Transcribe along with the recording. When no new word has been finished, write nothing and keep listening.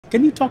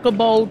Can you talk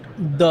about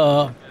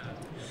the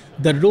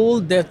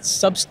role that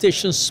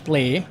substations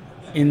play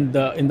in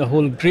the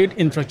whole grid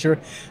infrastructure?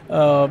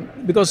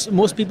 Because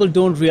most people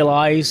don't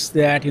realize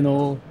that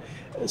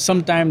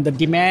sometimes the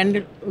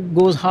demand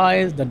goes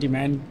high, the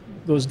demand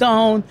goes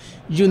down.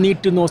 You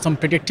need to know some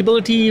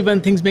predictability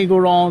when things may go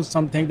wrong.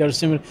 Something that are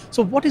similar.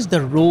 So, what is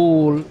the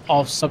role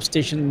of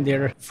substation in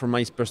there? From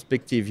my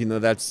perspective,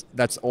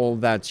 that's all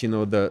that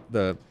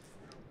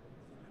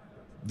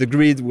the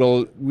grid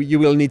you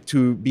will need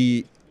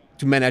to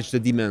manage the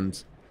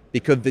demand,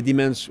 because the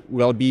demands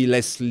will be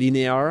less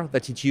linear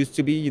than it used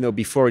to be.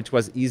 Before it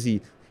was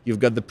easy. You've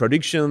got the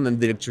production and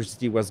the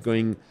electricity was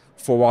going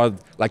forward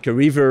like a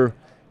river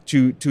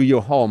to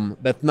your home.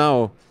 But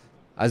now,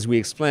 as we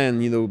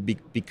explained,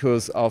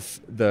 because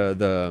of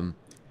the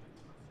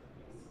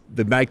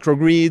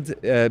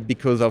microgrid,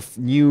 because of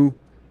new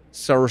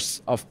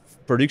source of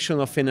production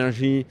of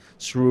energy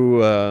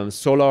through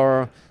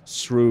solar,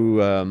 through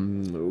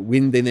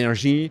wind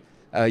energy,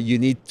 you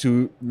need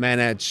to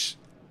manage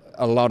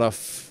a lot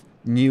of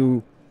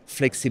new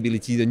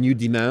flexibility, the new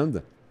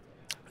demand.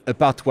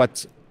 Apart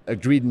what a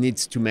grid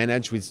needs to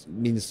manage, which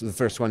means the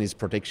first one is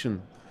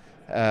protection.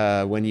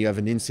 When you have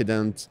an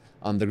incident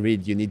on the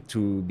grid, you need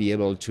to be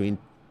able to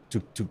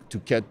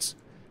cut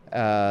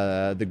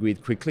the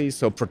grid quickly.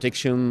 So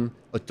protection,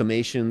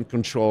 automation,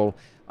 control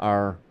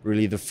are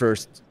really the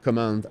first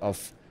command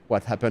of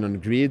what happened on the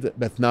grid.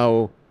 But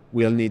now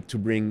we'll need to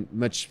bring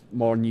much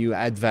more new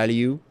add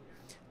value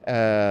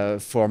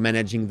for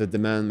managing the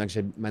demand,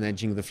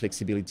 managing the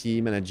flexibility,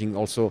 managing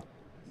also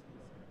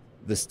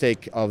the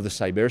stake of the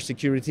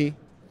cybersecurity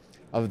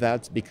of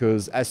that.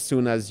 Because as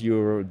soon as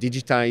you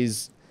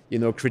digitize,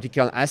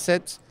 critical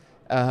assets,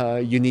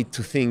 you need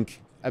to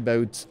think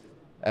about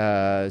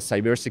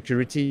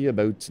cybersecurity,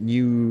 about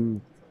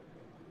new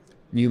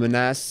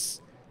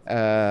menace,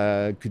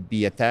 could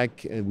be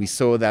attack. We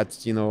saw that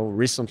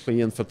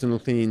recently,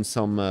 unfortunately, in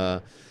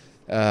some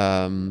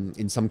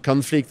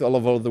conflict all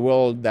over the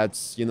world.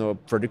 That's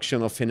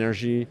production of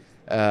energy,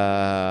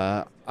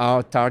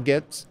 our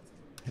target.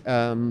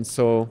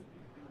 So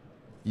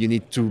you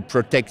need to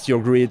protect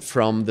your grid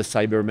from the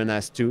cyber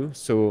menace too.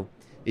 So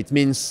it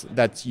means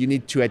that you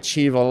need to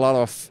achieve a lot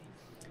of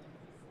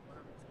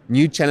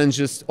new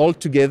challenges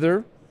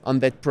altogether on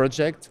that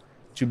project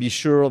to be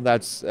sure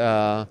that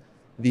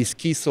this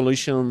key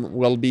solution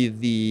will be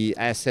the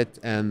asset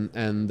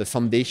and the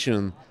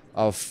foundation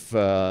of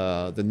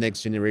the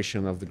next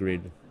generation of the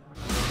grid.